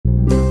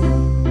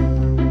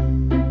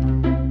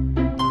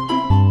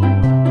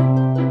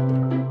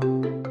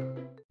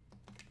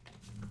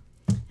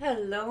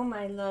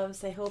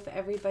loves. I hope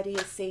everybody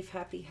is safe,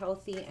 happy,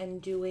 healthy,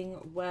 and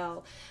doing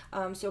well.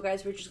 So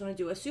guys, we're just going to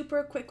do a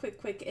super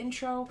quick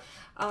intro.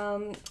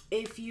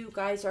 If you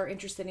guys are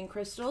interested in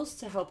crystals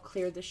to help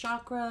clear the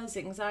chakras,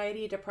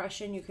 anxiety,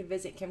 depression, you could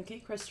visit Kim K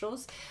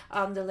Crystals.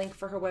 The link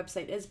for her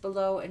website is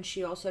below, and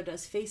she also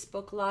does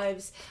Facebook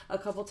Lives a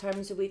couple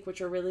times a week,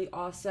 which are really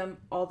awesome.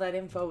 All that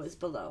info is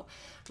below.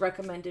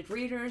 Recommended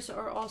readers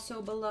are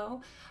also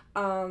below.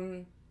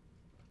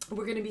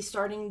 We're going to be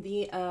starting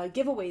the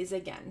giveaways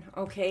again,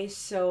 okay?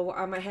 So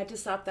I had to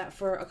stop that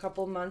for a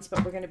couple months,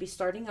 but we're going to be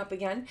starting up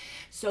again.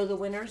 So the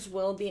winners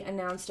will be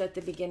announced at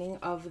the beginning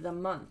of the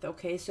month,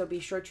 okay? So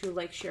be sure to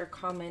like, share,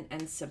 comment,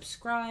 and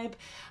subscribe.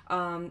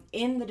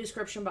 In the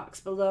description box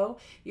below,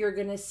 you're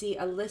going to see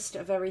a list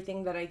of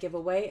everything that I give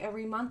away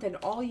every month, and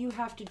all you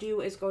have to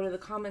do is go to the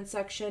comment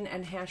section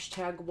and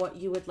hashtag what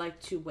you would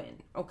like to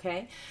win,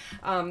 okay?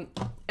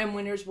 And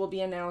winners will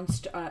be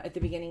announced at the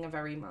beginning of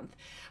every month.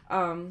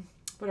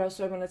 What else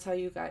do I want to tell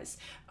you guys?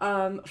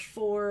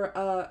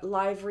 For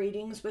live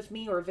readings with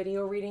me or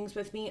video readings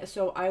with me,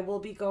 so I will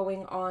be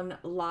going on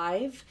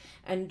live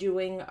and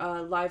doing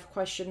live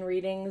question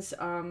readings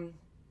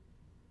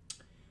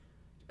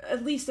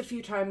at least a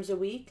few times a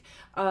week,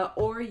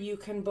 or you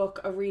can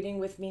book a reading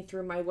with me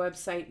through my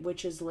website,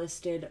 which is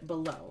listed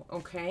below,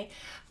 okay?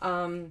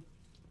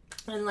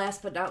 And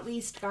last but not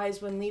least,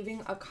 guys, when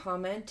leaving a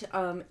comment,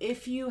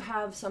 if you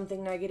have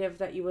something negative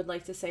that you would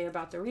like to say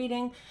about the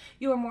reading,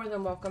 you are more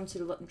than welcome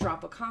to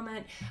drop a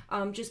comment.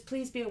 Just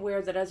please be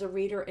aware that as a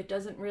reader, it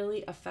doesn't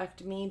really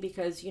affect me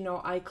because, you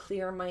know, I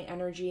clear my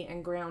energy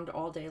and ground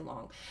all day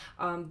long.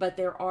 But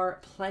there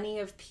are plenty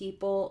of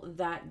people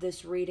that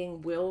this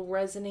reading will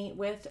resonate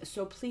with,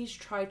 so please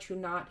try to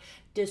not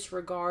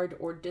disregard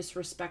or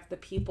disrespect the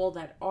people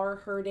that are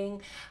hurting.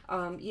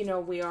 You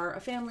know, we are a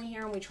family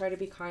here and we try to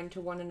be kind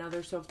to one another.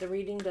 So if the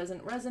reading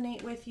doesn't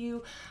resonate with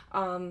you,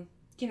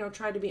 you know,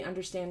 try to be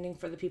understanding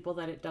for the people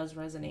that it does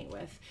resonate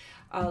with.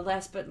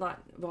 Last but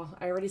not, well,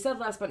 I already said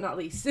last but not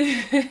least.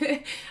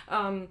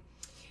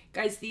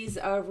 Guys, these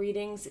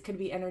readings could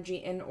be energy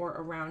in or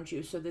around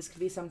you. So this could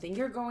be something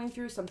you're going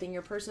through, something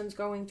your person's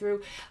going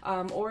through,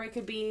 or it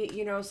could be,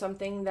 you know,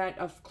 something that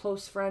a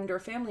close friend or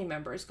family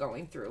member is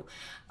going through.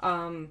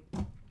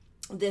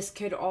 This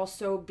could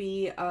also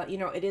be, you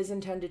know, it is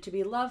intended to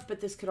be love, but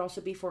this could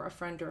also be for a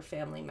friend or a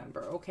family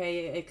member,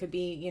 okay? It could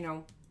be, you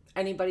know,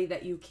 anybody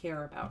that you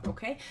care about,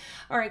 okay?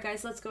 All right,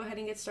 guys, let's go ahead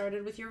and get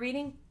started with your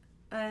reading,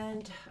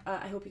 and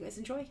I hope you guys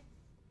enjoy.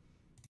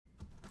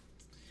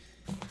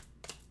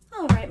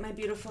 All right, my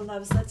beautiful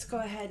loves, let's go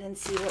ahead and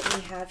see what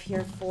we have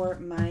here for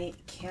my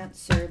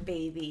Cancer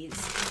babies.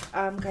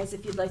 Guys,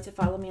 if you'd like to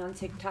follow me on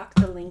TikTok,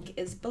 the link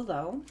is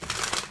below.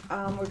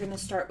 We're going to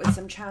start with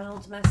some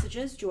channeled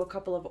messages, do a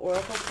couple of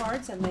oracle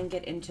cards, and then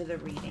get into the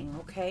reading,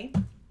 okay?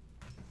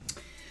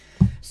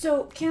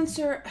 So,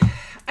 Cancer,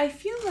 I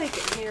feel like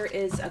there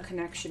is a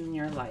connection in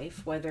your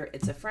life, whether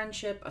it's a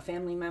friendship, a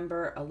family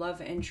member, a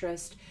love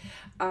interest.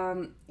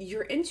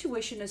 Your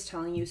intuition is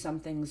telling you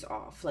something's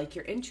off. Like,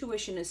 your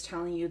intuition is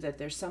telling you that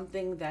there's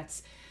something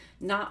that's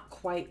not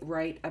quite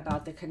right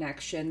about the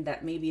connection,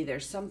 that maybe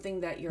there's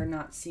something that you're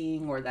not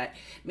seeing, or that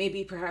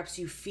maybe perhaps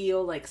you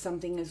feel like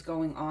something is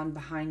going on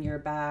behind your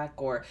back,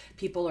 or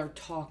people are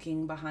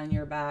talking behind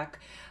your back.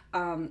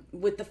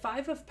 With the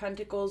Five of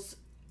Pentacles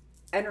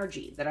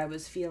energy that I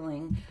was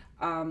feeling,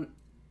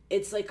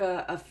 it's like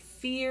a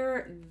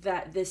fear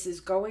that this is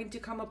going to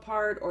come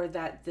apart, or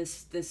that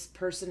this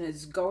person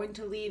is going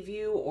to leave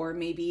you, or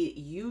maybe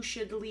you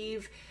should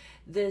leave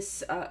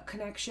this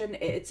connection.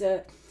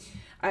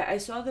 I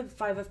saw the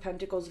Five of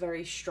Pentacles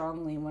very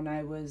strongly when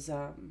I was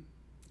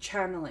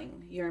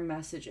channeling your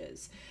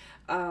messages.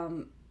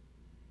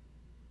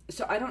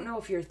 So I don't know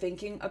if you're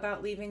thinking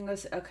about leaving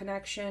a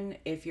connection,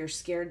 if you're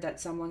scared that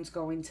someone's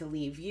going to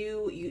leave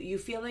you. You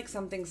feel like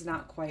something's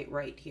not quite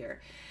right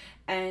here.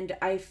 And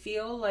I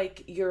feel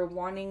like you're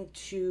wanting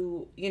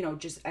to, you know,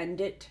 just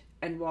end it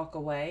and walk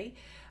away.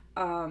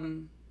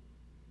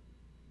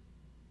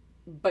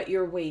 But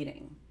you're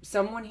waiting.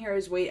 Someone here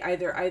is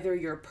either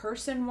your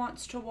person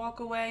wants to walk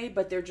away,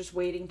 but they're just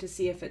waiting to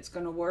see if it's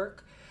going to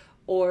work,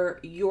 or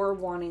you're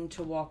wanting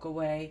to walk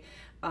away,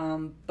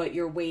 but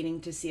you're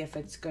waiting to see if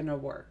it's going to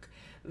work.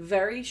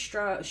 Very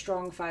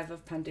strong Five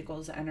of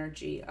Pentacles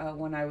energy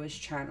when I was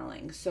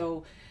channeling.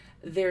 So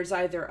there's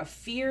either a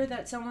fear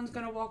that someone's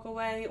going to walk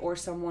away, or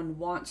someone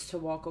wants to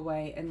walk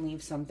away and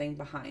leave something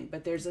behind,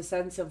 but there's a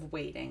sense of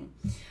waiting.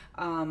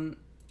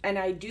 And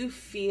I do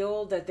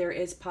feel that there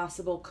is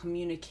possible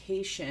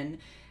communication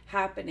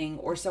happening,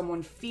 or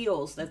someone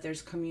feels that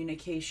there's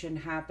communication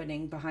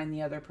happening behind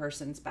the other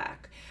person's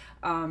back.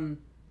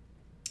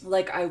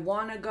 Like, I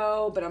want to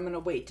go, but I'm going to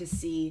wait to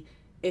see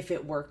if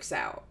it works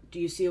out. Do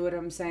you see what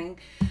I'm saying?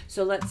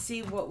 So let's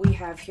see what we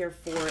have here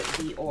for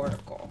the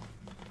oracle.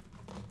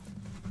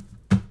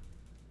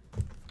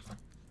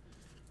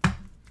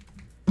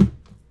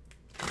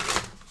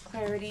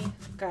 Clarity,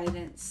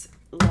 guidance,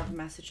 love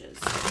messages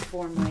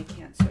for my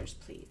Cancers,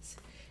 please.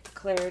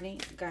 Clarity,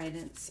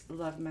 guidance,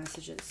 love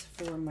messages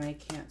for my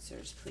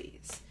Cancers,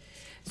 please.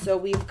 So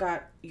we've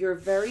got, you're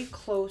very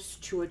close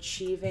to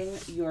achieving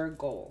your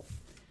goal.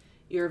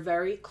 You're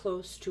very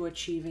close to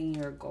achieving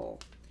your goal.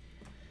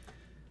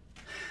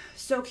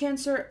 So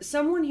Cancer,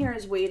 someone here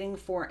is waiting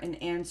for an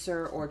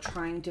answer or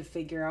trying to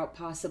figure out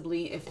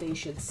possibly if they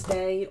should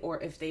stay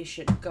or if they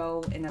should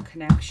go in a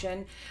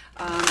connection.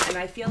 And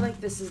I feel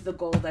like this is the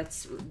goal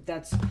that's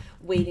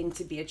waiting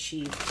to be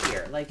achieved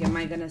here. Like, am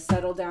I going to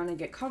settle down and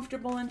get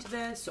comfortable into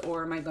this,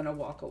 or am I going to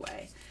walk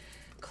away?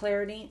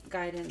 Clarity,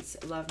 guidance,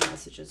 love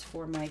messages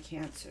for my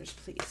Cancers,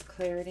 please.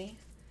 Clarity,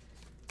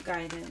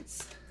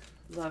 guidance,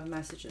 love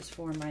messages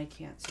for my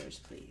Cancers,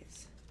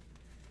 please.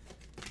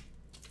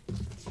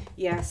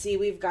 Yeah, see,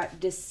 we've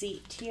got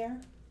deceit here.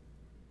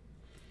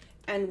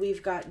 And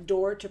we've got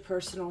door to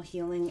personal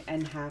healing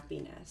and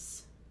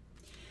happiness.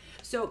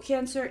 So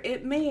Cancer,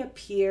 it may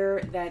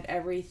appear that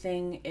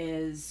everything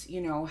is,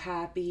 you know,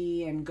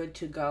 happy and good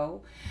to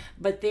go,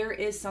 but there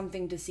is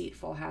something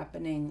deceitful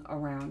happening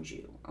around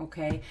you,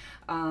 okay?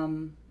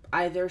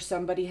 Either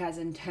somebody has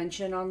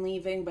intention on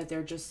leaving, but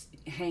they're just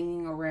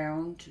hanging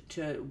around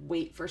to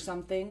wait for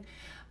something.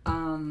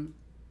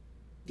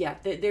 Yeah,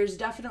 there's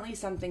definitely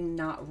something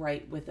not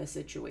right with a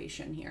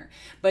situation here.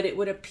 But it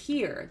would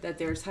appear that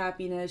there's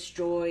happiness,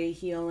 joy,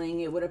 healing.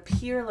 It would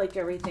appear like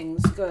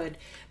everything's good,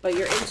 but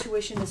your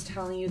intuition is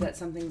telling you that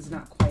something's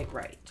not quite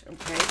right,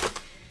 okay?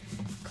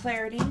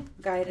 Clarity,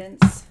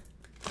 guidance,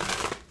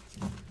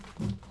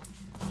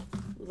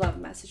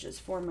 love messages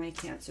for my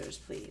Cancers,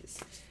 please.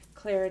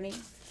 Clarity,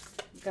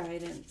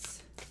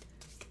 guidance,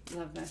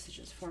 love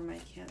messages for my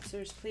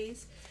Cancers,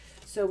 please.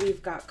 So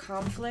we've got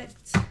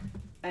conflict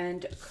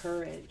and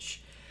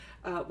courage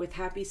with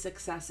happy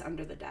success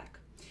under the deck.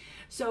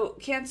 So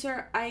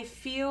Cancer, I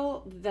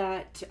feel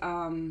that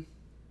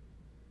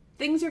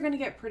things are going to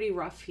get pretty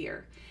rough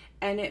here,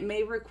 and it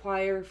may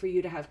require for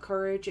you to have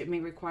courage. It may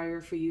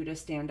require for you to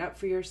stand up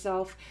for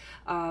yourself.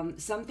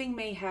 Something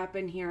may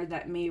happen here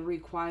that may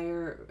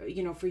require,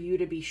 you know, for you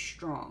to be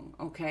strong,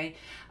 okay?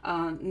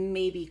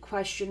 Maybe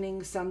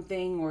questioning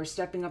something or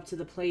stepping up to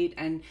the plate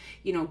and,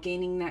 you know,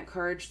 gaining that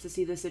courage to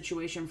see the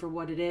situation for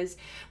what it is.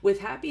 With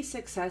happy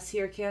success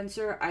here,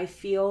 Cancer, I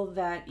feel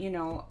that, you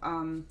know,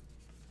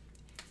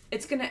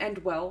 it's going to end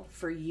well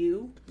for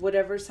you,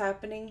 whatever's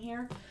happening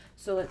here.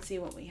 So let's see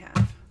what we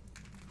have.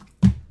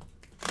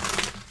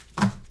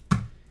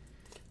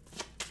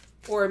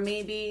 Or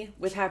maybe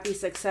with happy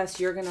success,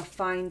 you're going to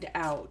find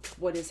out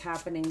what is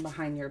happening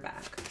behind your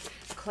back.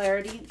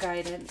 Clarity,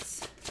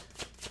 guidance,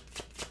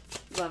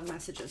 love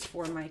messages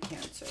for my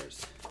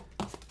Cancers.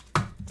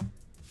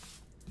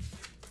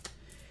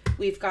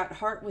 We've got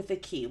heart with a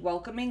key.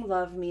 Welcoming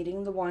love,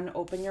 meeting the one,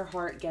 open your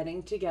heart,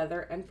 getting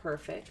together, and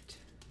perfect.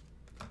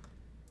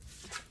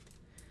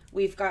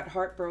 We've got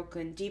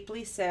heartbroken,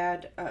 deeply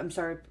sad,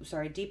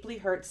 deeply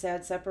hurt,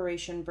 sad,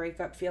 separation,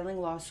 breakup, feeling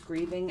lost,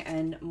 grieving,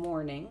 and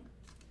mourning.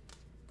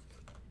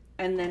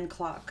 And then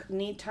clock.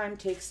 Need time,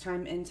 takes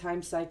time, in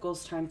time,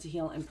 cycles, time to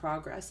heal, and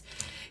progress.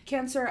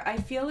 Cancer, I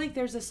feel like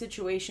there's a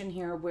situation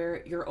here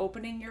where you're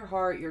opening your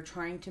heart, you're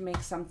trying to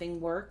make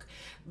something work,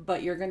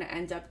 but you're going to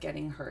end up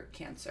getting hurt,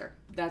 Cancer.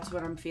 That's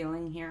what I'm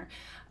feeling here.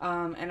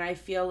 And I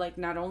feel like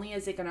not only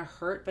is it going to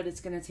hurt, but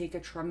it's going to take a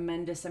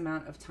tremendous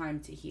amount of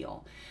time to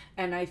heal.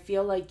 And I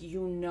feel like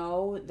you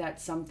know that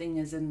something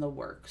is in the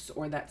works,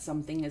 or that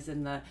something is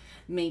in the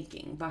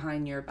making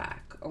behind your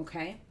back,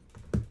 okay?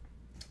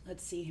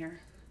 Let's see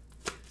here.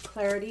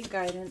 Clarity,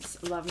 guidance,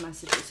 love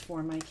messages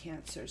for my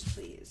Cancers,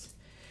 please.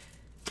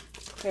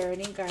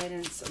 Clarity,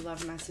 guidance,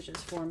 love messages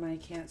for my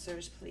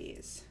Cancers,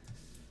 please.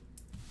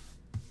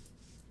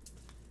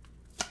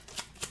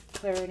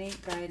 Clarity,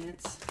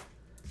 guidance.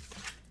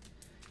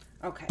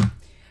 Okay.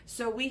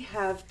 So we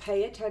have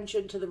pay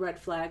attention to the red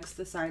flags.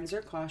 The signs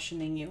are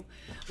cautioning you.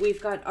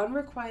 We've got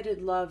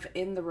unrequited love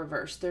in the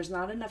reverse. There's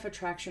not enough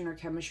attraction or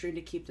chemistry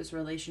to keep this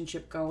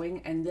relationship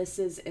going, and this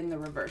is in the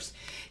reverse.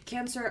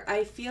 Cancer,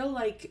 I feel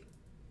like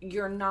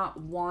you're not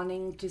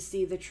wanting to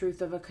see the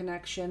truth of a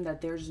connection,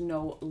 that there's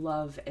no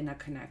love in a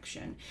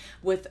connection.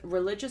 With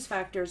religious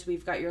factors,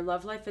 we've got your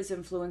love life is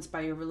influenced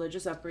by your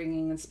religious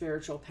upbringing and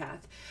spiritual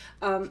path.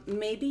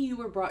 Maybe you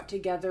were brought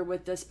together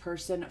with this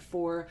person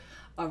for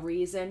a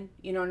reason.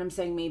 You know what I'm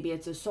saying? Maybe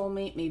it's a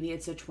soulmate, maybe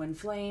it's a twin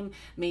flame,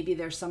 maybe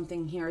there's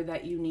something here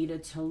that you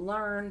needed to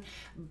learn.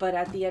 But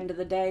at the end of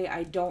the day,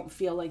 I don't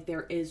feel like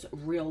there is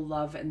real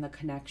love in the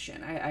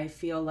connection. I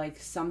feel like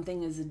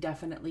something is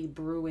definitely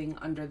brewing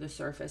under the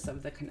surface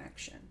of the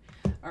connection.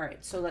 All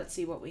right, so let's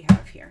see what we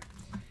have here.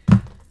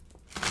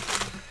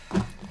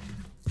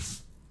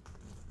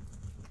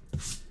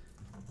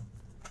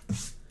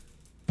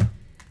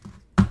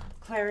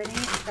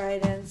 Clarity,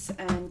 guidance,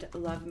 and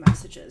love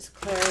messages.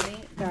 Clarity,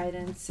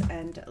 guidance,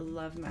 and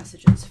love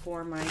messages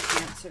for my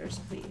Cancers,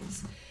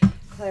 please.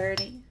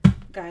 Clarity,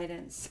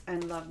 guidance,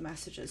 and love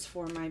messages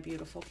for my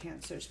beautiful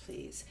Cancers,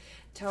 please.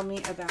 Tell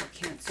me about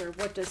Cancer.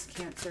 What does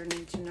Cancer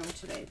need to know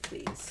today,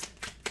 please?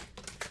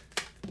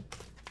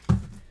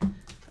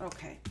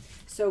 Okay.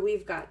 So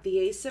we've got the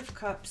Ace of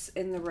Cups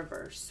in the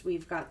reverse.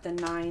 We've got the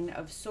Nine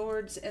of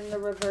Swords in the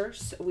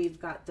reverse.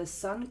 We've got the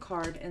Sun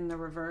card in the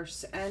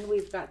reverse. And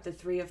we've got the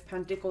Three of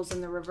Pentacles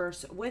in the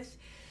reverse with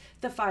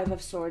the Five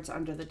of Swords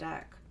under the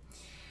deck.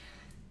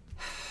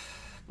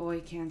 Boy,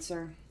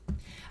 Cancer.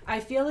 I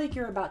feel like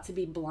you're about to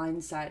be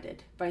blindsided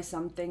by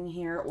something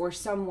here, or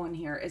someone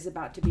here is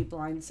about to be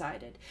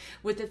blindsided.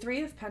 With the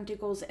Three of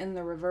Pentacles in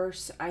the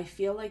reverse, I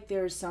feel like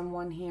there's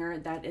someone here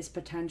that is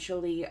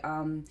potentially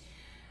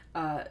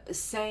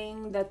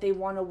saying that they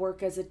want to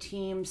work as a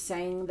team,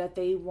 saying that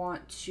they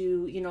want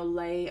to, you know,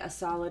 lay a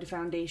solid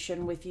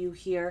foundation with you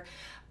here.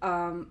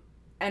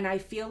 And I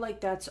feel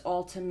like that's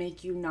all to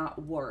make you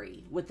not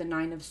worry with the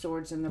Nine of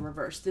Swords in the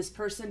reverse. This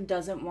person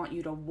doesn't want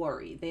you to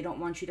worry. They don't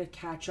want you to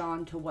catch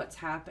on to what's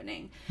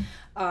happening.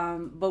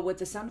 But with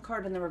the Sun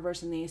card in the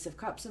reverse and the Ace of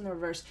Cups in the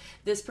reverse,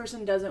 this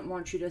person doesn't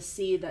want you to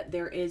see that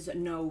there is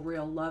no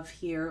real love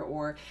here,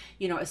 or,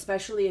 you know,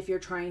 especially if you're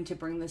trying to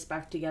bring this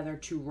back together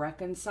to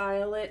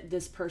reconcile it,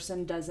 this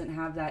person doesn't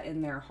have that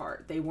in their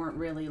heart. They weren't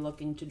really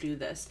looking to do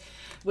this.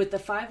 With the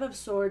Five of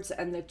Swords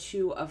and the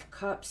Two of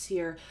Cups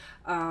here,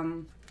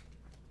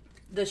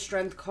 the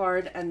Strength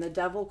card and the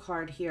Devil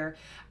card here,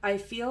 I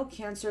feel,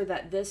 Cancer,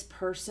 that this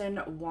person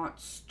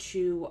wants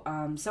to,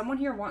 someone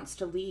here wants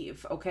to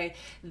leave, okay?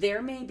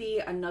 There may be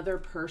another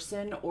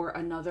person or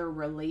another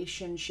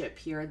relationship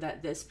here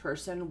that this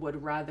person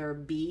would rather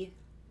be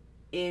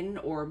in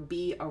or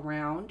be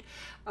around.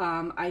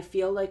 I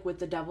feel like with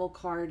the Devil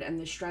card and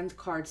the Strength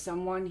card,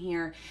 someone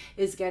here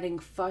is getting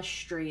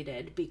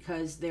frustrated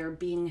because they're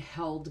being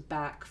held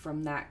back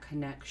from that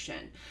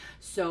connection.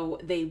 So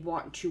they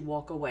want to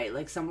walk away.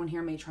 Like someone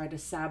here may try to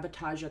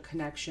sabotage a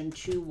connection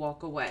to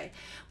walk away.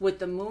 With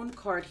the Moon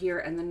card here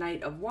and the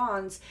Knight of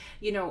Wands,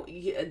 you know,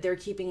 they're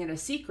keeping it a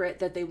secret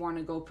that they want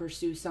to go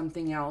pursue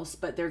something else,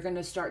 but they're going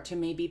to start to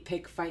maybe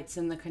pick fights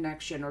in the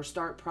connection or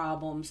start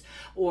problems,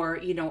 or,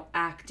 you know,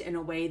 act in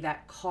a way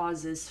that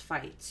causes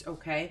fights,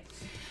 okay?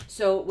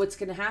 So what's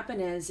going to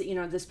happen is, you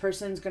know, this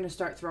person's going to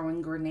start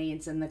throwing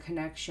grenades in the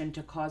connection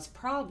to cause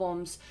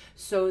problems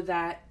so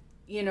that,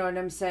 you know what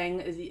I'm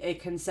saying,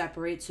 it can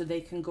separate so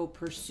they can go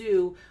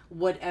pursue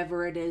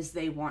whatever it is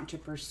they want to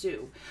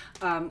pursue.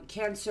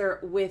 Cancer,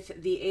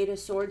 with the Eight of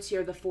Swords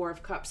here, the Four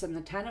of Cups and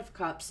the Ten of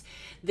Cups,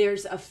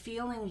 there's a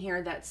feeling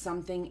here that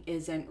something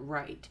isn't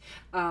right.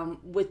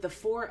 With the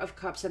Four of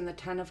Cups and the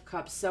Ten of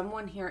Cups,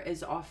 someone here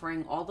is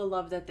offering all the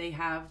love that they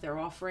have. They're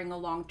offering a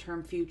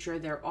long-term future.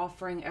 They're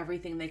offering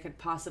everything they could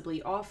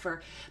possibly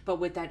offer. But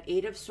with that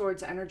Eight of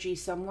Swords energy,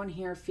 someone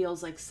here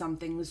feels like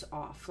something's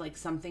off, like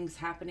something's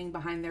happening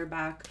behind their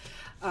back.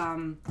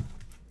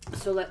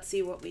 So let's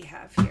see what we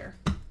have here.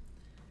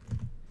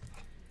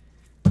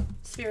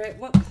 Spirit,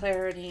 what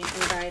clarity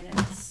and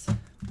guidance,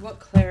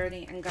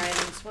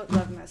 what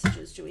love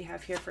messages do we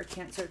have here for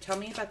Cancer? Tell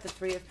me about the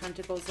Three of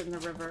Pentacles in the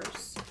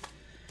reverse.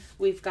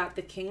 We've got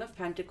the King of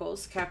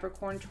Pentacles,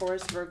 Capricorn,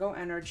 Taurus, Virgo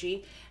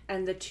energy,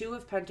 and the Two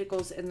of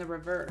Pentacles in the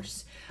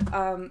reverse.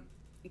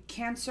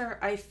 Cancer,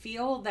 I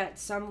feel that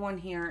someone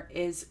here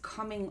is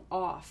coming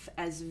off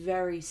as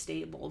very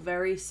stable,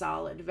 very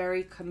solid,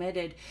 very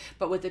committed.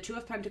 But with the Two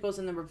of Pentacles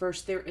in the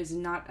reverse, there is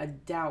not a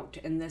doubt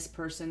in this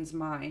person's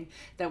mind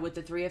that with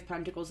the Three of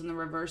Pentacles in the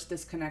reverse,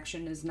 this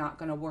connection is not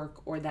going to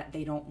work, or that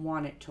they don't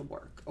want it to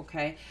work,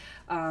 okay?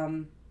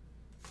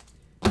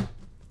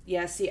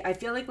 Yeah, see, I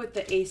feel like with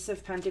the Ace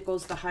of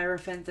Pentacles, the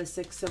Hierophant, the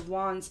Six of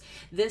Wands,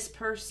 this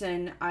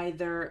person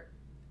either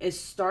is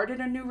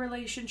started a new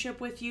relationship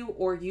with you,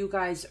 or you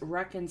guys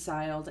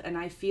reconciled, and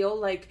I feel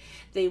like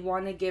they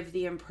want to give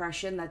the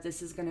impression that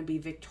this is going to be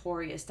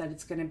victorious, that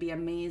it's going to be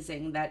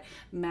amazing, that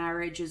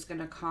marriage is going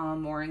to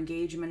come, or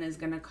engagement is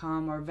going to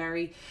come, or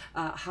very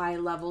high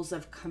levels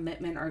of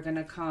commitment are going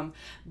to come.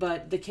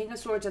 But the King of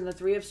Swords and the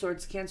Three of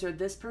Swords, Cancer,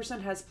 this person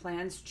has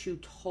plans to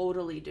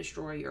totally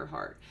destroy your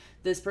heart.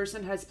 This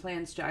person has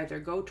plans to either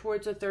go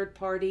towards a third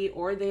party,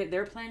 or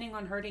they're planning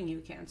on hurting you,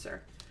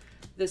 Cancer.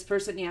 This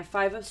person, yeah,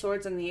 Five of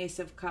Swords and the Ace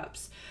of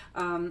Cups.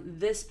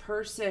 This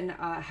person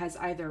has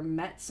either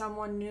met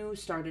someone new,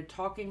 started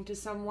talking to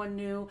someone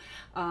new,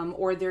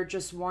 or they're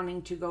just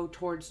wanting to go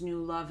towards new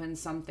love and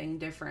something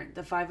different.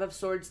 The Five of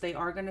Swords, they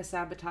are going to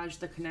sabotage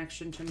the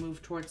connection to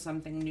move towards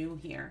something new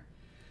here.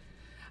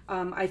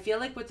 I feel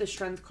like with the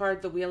Strength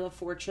card, the Wheel of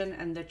Fortune,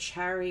 and the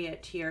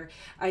Chariot here,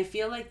 I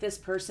feel like this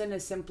person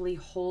is simply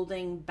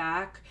holding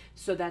back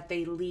so that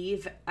they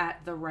leave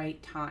at the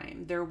right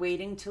time. They're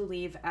waiting to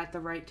leave at the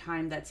right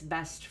time that's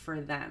best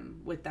for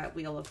them with that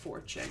Wheel of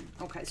Fortune.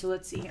 Okay, so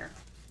let's see here.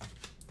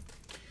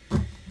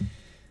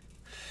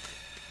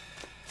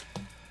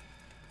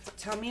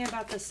 Tell me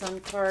about the Sun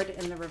card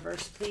in the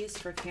reverse, please,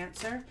 for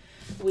Cancer.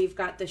 We've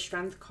got the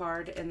Strength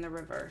card in the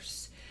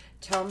reverse.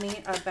 Tell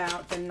me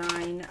about the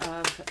Nine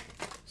of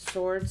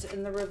Swords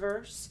in the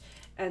reverse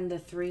and the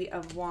Three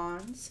of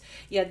Wands.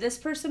 Yeah, this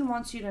person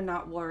wants you to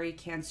not worry,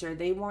 Cancer.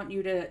 They want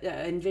you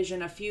to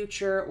envision a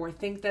future or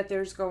think that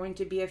there's going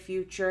to be a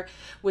future.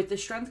 With the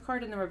Strength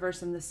card in the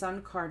reverse and the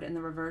Sun card in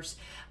the reverse,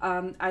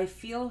 I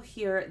feel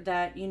here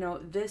that, you know,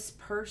 this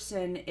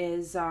person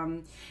is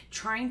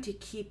trying to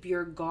keep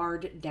your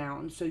guard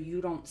down so you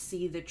don't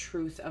see the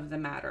truth of the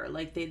matter.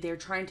 Like they're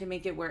trying to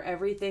make it where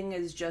everything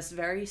is just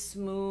very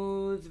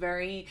smooth,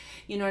 very,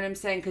 you know what I'm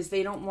saying? Because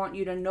they don't want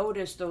you to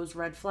notice those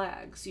red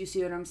flags. You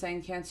see what I'm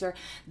saying, Cancer?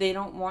 They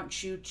don't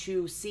want you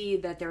to see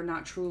that they're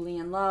not truly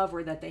in love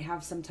or that they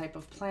have some type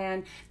of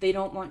plan. They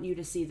don't want you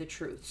to see the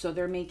truth. So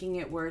they're making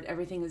it where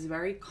everything is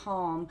very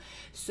calm,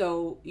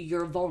 so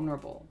you're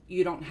vulnerable.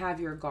 You don't have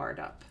your guard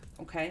up,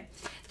 okay?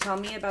 Tell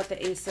me about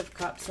the Ace of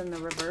Cups in the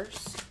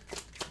reverse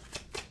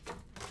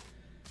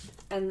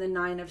and the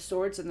Nine of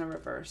Swords in the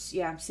reverse.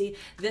 Yeah, see,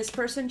 this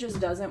person just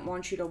doesn't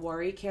want you to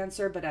worry,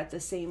 Cancer, but at the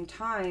same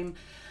time,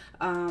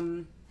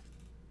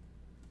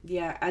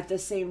 yeah, at the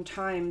same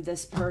time,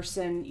 this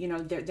person, you know,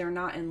 they're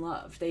not in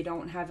love. They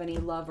don't have any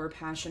love or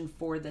passion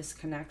for this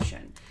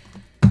connection.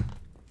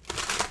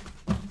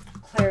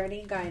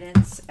 Clarity,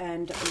 guidance,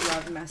 and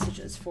love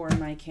messages for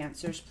my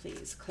Cancers,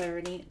 please.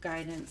 Clarity,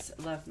 guidance,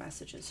 love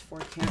messages for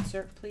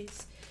Cancer,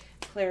 please.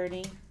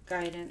 Clarity,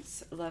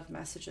 guidance, love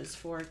messages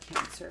for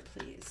Cancer,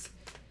 please.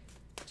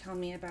 Tell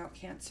me about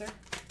Cancer.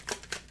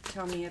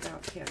 Tell me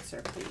about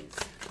Cancer, please.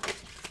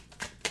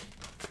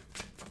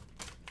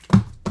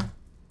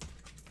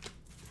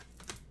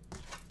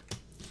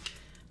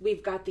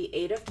 We've got the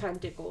Eight of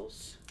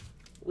Pentacles.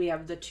 We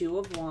have the Two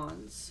of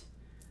Wands.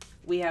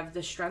 We have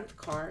the Strength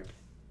card.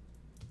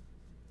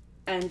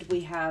 And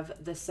we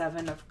have the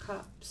Seven of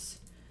Cups,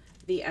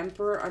 the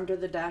Emperor under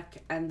the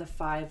deck, and the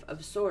Five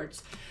of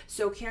Swords.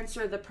 So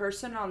Cancer, the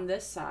person on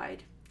this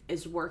side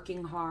is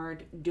working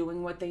hard,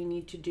 doing what they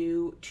need to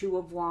do. Two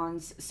of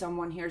Wands,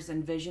 someone here is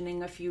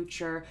envisioning a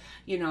future,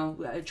 you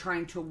know,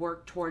 trying to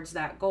work towards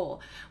that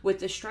goal. With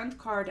the Strength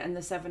card and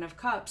the Seven of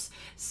Cups,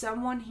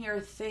 someone here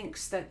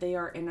thinks that they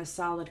are in a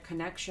solid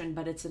connection,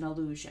 but it's an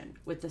illusion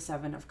with the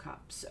Seven of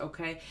Cups,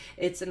 okay?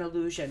 It's an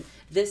illusion.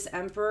 This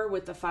Emperor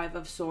with the Five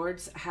of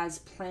Swords has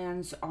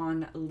plans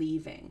on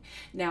leaving.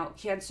 Now,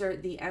 Cancer,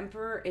 the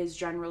Emperor is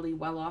generally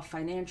well off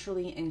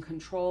financially, in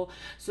control,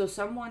 so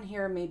someone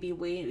here may be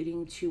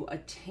waiting to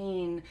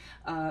attain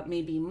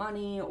maybe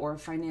money or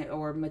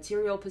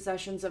material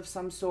possessions of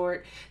some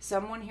sort.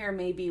 Someone here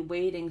may be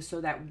waiting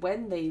so that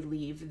when they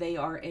leave, they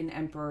are in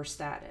Emperor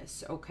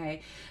status,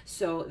 okay?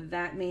 So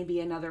that may be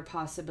another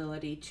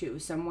possibility too.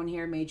 Someone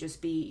here may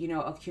just be, you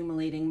know,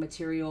 accumulating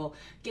material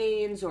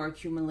gains or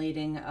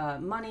accumulating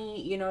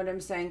money, you know what I'm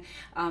saying?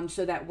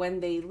 So that when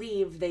they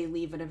leave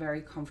in a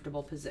very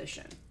comfortable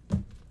position.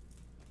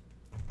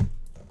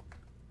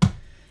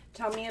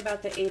 Tell me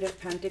about the Eight of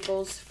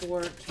Pentacles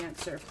for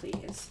Cancer,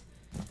 please.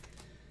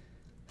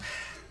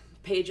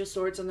 Page of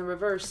Swords in the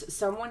reverse.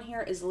 Someone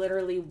here is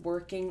literally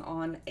working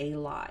on a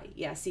lie.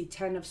 Yeah, see,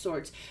 Ten of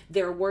Swords.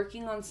 They're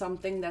working on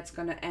something that's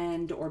going to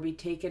end or be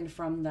taken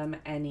from them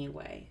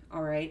anyway,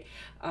 all right?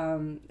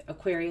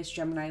 Aquarius,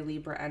 Gemini,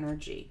 Libra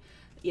energy.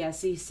 Yeah,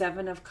 see,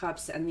 Seven of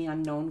Cups and the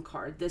Unknown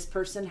card. This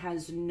person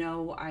has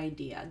no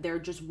idea. They're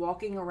just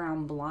walking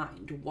around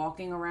blind,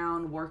 walking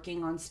around,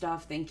 working on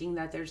stuff, thinking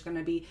that there's going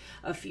to be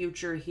a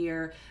future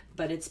here,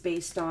 but it's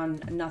based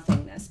on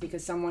nothingness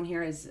because someone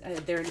here is,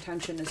 their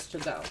intention is to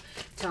go.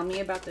 Tell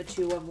me about the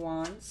Two of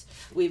Wands.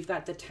 We've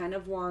got the Ten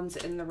of Wands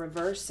in the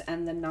reverse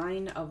and the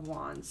Nine of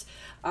Wands.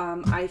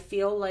 I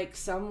feel like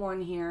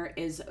someone here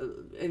is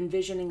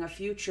envisioning a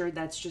future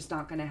that's just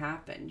not going to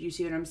happen. You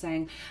see what I'm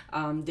saying?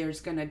 There's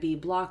going to be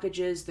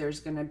blockages. There's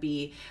going to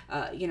be,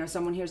 you know,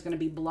 someone here is going to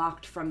be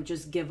blocked from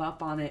just give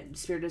up on it.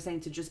 Spirit is saying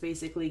to just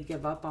basically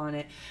give up on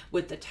it.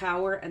 With the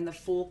Tower and the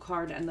Fool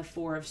card and the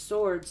Four of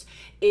Swords,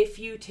 if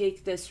you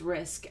take this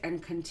risk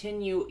and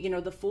continue, you know,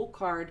 the Fool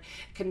card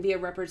can be a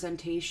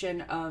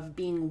representation of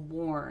being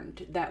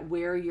warned that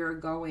where you're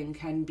going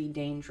can be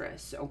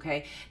dangerous,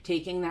 okay?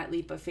 Taking that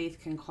leap of faith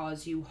can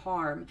cause you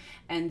harm,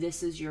 and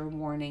this is your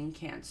warning,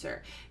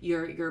 Cancer.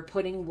 You're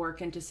putting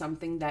work into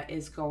something that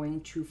is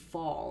going to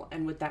fall,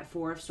 and with that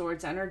Four of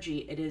Swords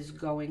energy, it is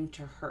going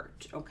to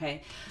hurt,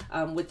 okay?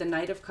 With the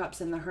Knight of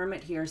Cups and the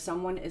Hermit here,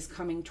 someone is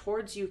coming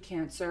towards you,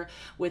 Cancer,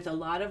 with a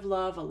lot of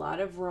love, a lot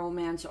of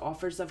romance,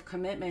 offers of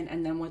commitment,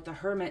 and then with the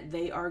Hermit,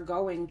 they are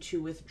going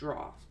to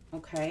withdraw,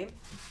 okay?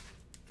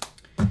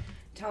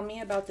 Tell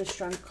me about the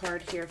Strength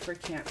card here for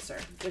Cancer.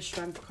 The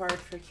Strength card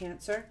for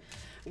Cancer.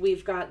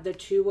 We've got the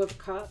Two of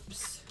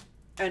Cups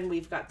and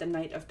we've got the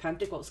Knight of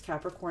Pentacles,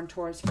 Capricorn,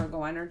 Taurus,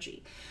 Virgo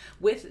energy.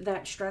 With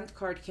that Strength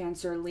card,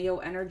 Cancer, Leo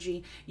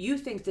energy, you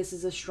think this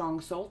is a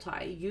strong soul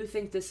tie. You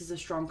think this is a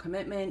strong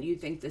commitment. You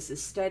think this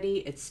is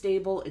steady, it's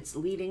stable, it's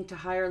leading to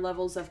higher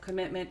levels of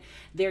commitment.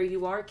 There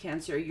you are,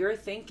 Cancer. You're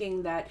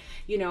thinking that,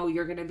 you know,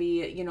 you're going to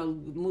be, you know,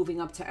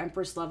 moving up to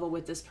Empress level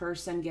with this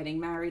person, getting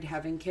married,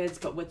 having kids.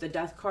 But with the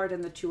Death card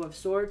and the Two of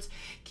Swords,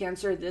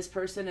 Cancer, this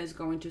person is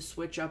going to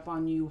switch up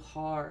on you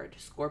hard.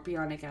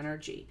 Scorpionic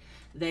energy.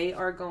 They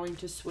are going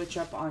to switch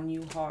up on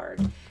you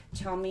hard.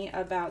 Tell me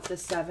about the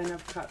Seven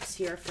of Cups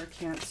here for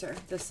Cancer.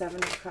 The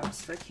Seven of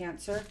Cups for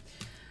Cancer.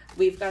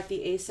 We've got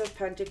the Ace of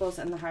Pentacles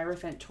and the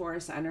Hierophant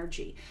Taurus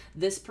energy.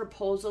 This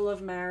proposal of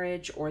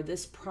marriage or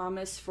this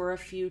promise for a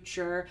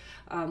future,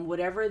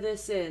 whatever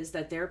this is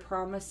that they're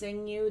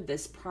promising you,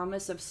 this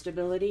promise of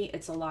stability,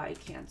 it's a lie,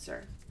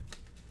 Cancer.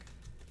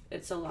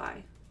 It's a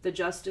lie. The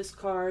Justice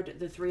card,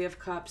 the Three of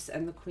Cups,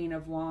 and the Queen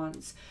of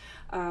Wands.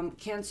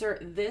 Cancer,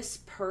 this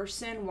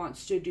person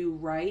wants to do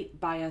right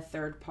by a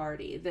third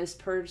party. This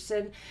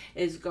person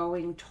is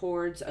going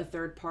towards a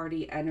third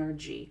party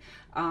energy.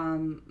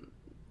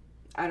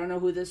 I don't know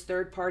who this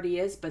third party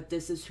is, but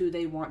this is who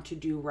they want to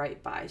do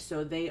right by.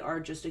 So they are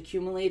just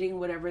accumulating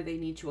whatever they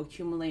need to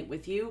accumulate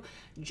with you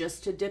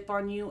just to dip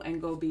on you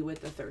and go be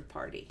with the third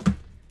party.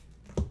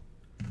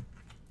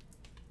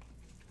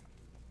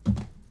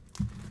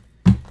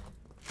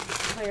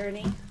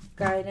 Clarity,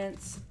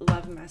 guidance,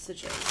 love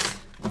messages.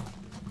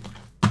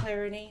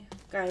 Clarity,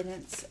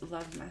 guidance,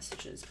 love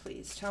messages,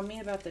 please. Tell me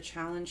about the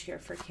challenge here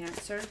for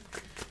Cancer.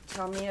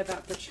 Tell me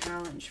about the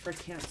challenge for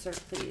Cancer,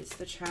 please.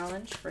 The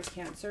challenge for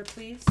Cancer,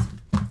 please.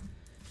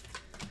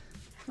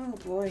 Oh,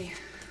 boy.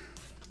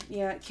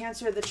 Yeah,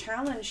 Cancer, the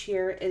challenge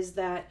here is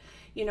that,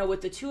 you know,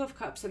 with the Two of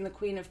Cups and the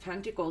Queen of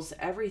Pentacles,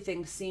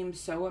 everything seems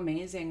so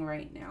amazing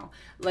right now.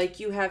 Like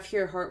you have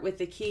here, heart with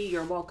the key,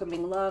 you're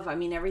welcoming love. I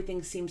mean,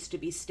 everything seems to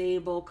be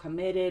stable,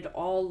 committed,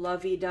 all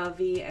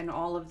lovey-dovey and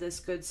all of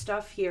this good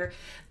stuff here.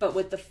 But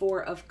with the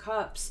Four of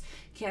Cups,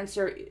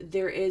 Cancer,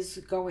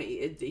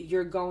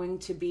 you're going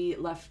to be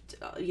left,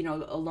 you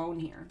know, alone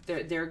here.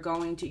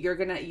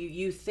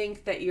 You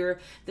think that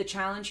the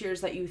challenge here is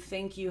that you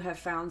think you have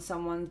found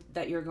someone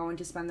that you're going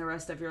to spend the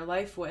rest of your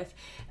life with,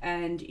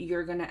 and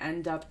you're going to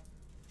end up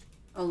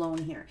alone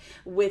here.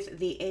 With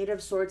the Eight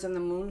of Swords and the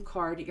Moon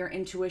card, your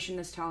intuition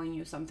is telling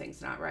you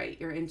something's not right.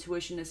 Your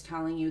intuition is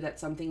telling you that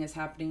something is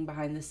happening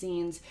behind the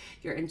scenes.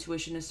 Your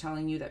intuition is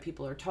telling you that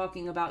people are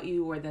talking about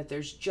you, or that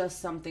there's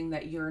just something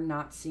that you're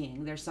not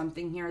seeing. There's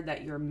something here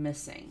that you're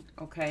missing,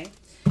 okay?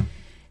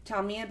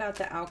 Tell me about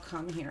the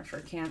outcome here for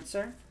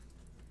Cancer.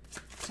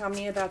 Tell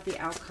me about the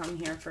outcome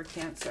here for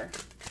Cancer.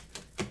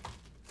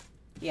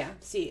 Yeah,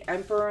 see,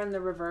 Emperor in the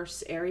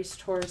reverse, Aries,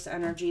 Taurus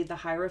energy, the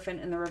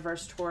Hierophant in the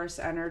reverse, Taurus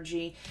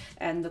energy,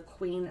 and the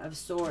Queen of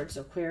Swords,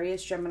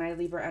 Aquarius, Gemini,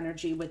 Libra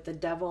energy, with the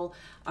Devil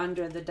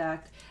under the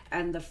deck,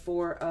 and the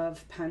Four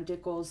of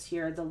Pentacles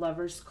here, the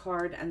Lover's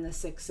card, and the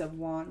Six of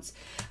Wands.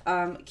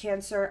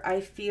 Cancer, I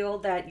feel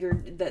that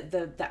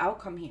the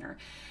outcome here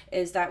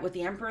is that with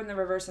the Emperor in the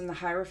reverse and the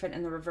Hierophant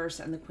in the reverse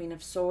and the Queen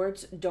of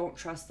Swords, don't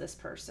trust this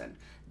person.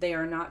 They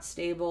are not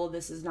stable.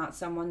 This is not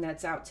someone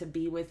that's out to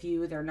be with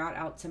you. They're not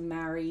out to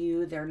marry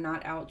you. They're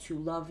not out to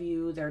love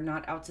you. They're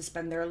not out to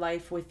spend their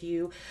life with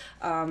you.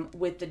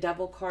 With the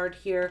Devil card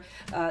here,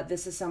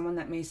 this is someone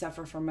that may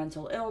suffer from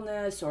mental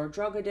illness or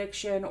drug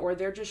addiction, or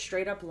they're just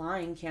straight up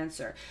lying,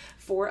 Cancer.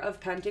 Four of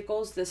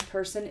Pentacles, this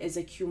person is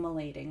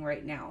accumulating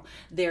right now.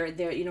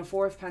 You know,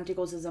 Four of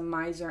Pentacles is a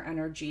miser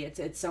energy.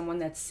 It's someone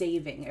that's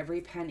saving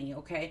every penny,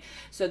 okay?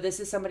 So this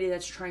is somebody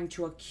that's trying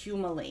to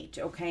accumulate,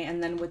 okay?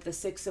 And then with the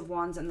Six of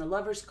Wands and the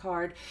Lover's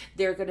card,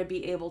 they're going to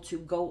be able to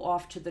go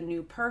off to the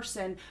new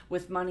person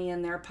with money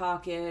in their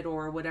pocket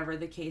or whatever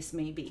the case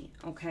may be,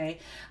 okay?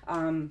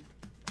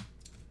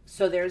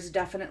 So there's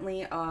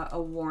definitely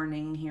a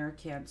warning here,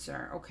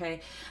 Cancer, okay?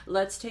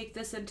 Let's take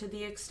this into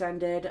the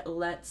extended.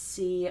 Let's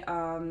see,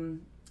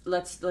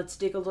 let's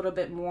dig a little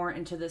bit more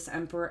into this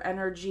Emperor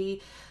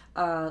energy.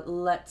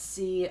 Let's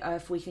see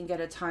if we can get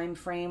a time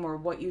frame or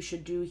what you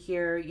should do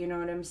here. You know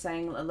what I'm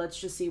saying? Let's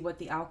just see what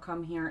the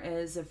outcome here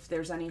is, if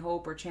there's any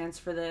hope or chance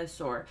for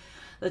this, or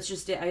let's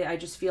just, I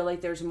just feel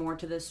like there's more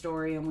to this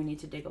story and we need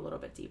to dig a little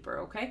bit deeper,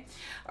 okay?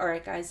 All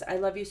right, guys, I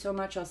love you so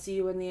much. I'll see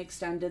you in the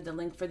extended. The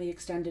link for the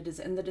extended is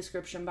in the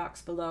description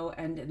box below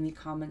and in the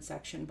comment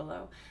section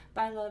below.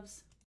 Bye, loves.